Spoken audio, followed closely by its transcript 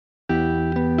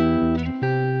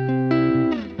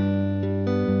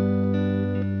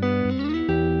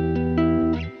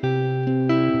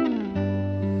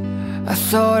I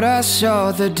thought I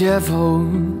saw the devil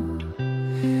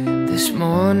this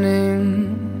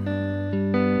morning,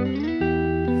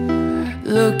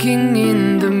 looking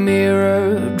in the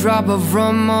mirror, drop of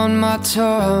rum on my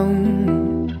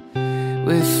tongue,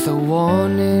 with a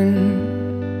warning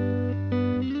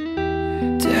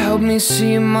to help me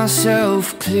see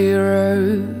myself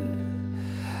clearer.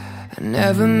 I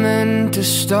never meant to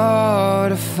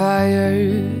start a fire,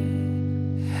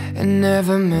 and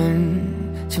never meant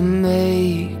to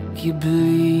make you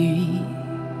bleed.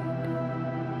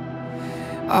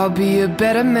 I'll be a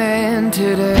better man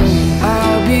today.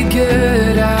 I'll be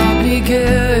good, I'll be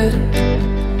good,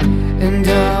 and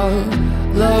I'll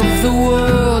love the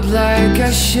world like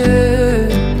I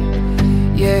should.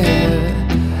 Yeah,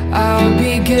 I'll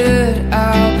be good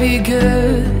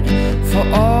for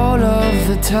all of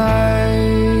the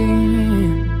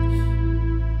times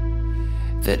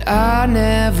that I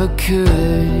never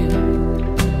could.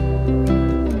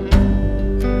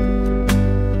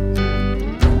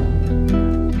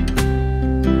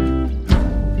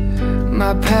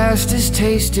 My past has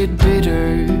tasted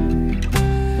bitter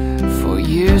for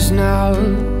years now,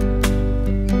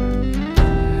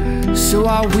 so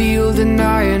I wield an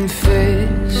iron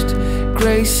fist.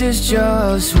 Grace is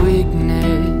just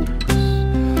weakness,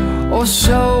 or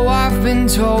so I've been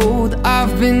told.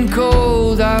 I've been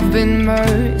cold, I've been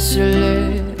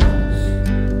merciless,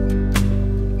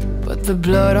 but the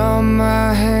blood on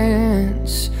my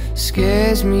hands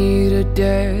scares me to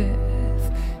death.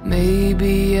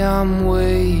 Maybe I'm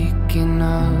waking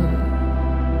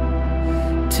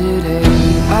up today.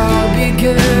 I'll be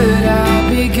good, I'll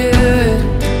be good,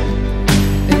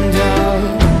 and I'll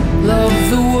love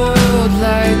the world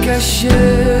like I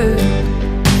should.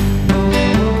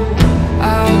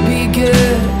 I'll be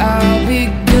good, I'll be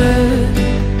good,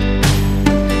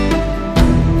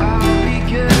 I'll be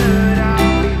good,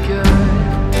 I'll be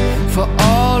good for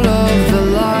all of the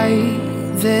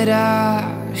light that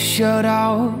I shut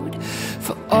out,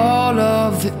 for all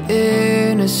of the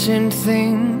innocent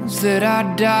things that I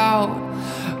doubt,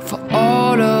 for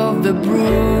all of the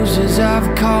bruises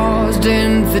I've caused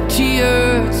and the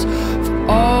tears, for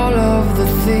all of the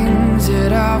things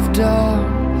that I've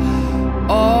done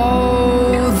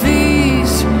all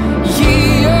these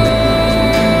years.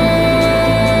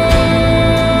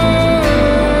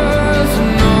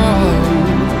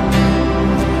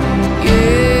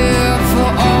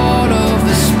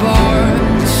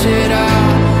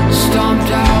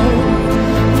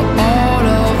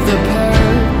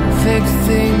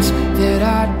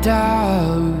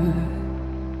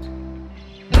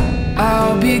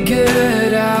 I'll be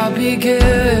good, I'll be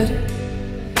good,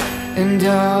 and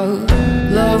I'll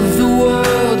love the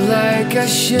world like I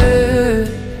should.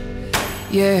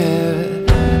 Yeah,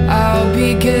 I'll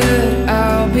be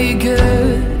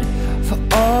good for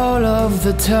all of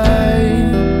the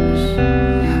times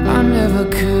I never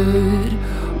could.